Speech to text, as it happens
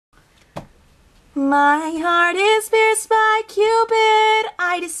My heart is pierced by Cupid,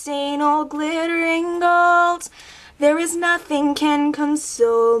 I disdain all glittering gold. There is nothing can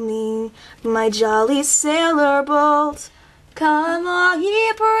console me, my jolly sailor bold. Come all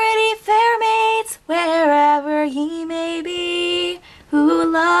ye pretty fair maids, wherever ye may be,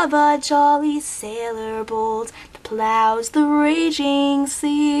 who love a jolly sailor bold that plows the raging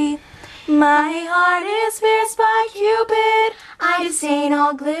sea. My heart is pierced by Cupid, I disdain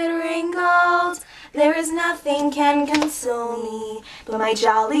all glittering gold. There is nothing can console me, but my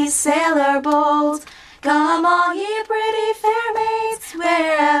jolly sailor bold. Come all ye pretty fair maids,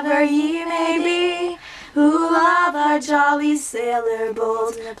 wherever ye may be, who love our jolly sailor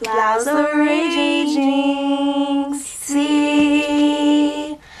bold that plows the raging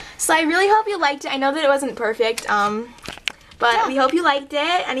sea. So I really hope you liked it. I know that it wasn't perfect, but we hope you liked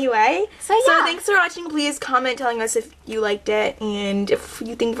it anyway. So thanks for watching. Please comment telling us if you liked it and if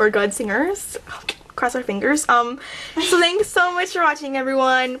you think we're good singers. Cross our fingers. So thanks so much for watching,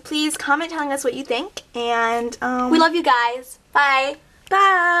 everyone. Please comment telling us what you think, and we love you guys. Bye.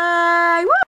 Bye. Woo!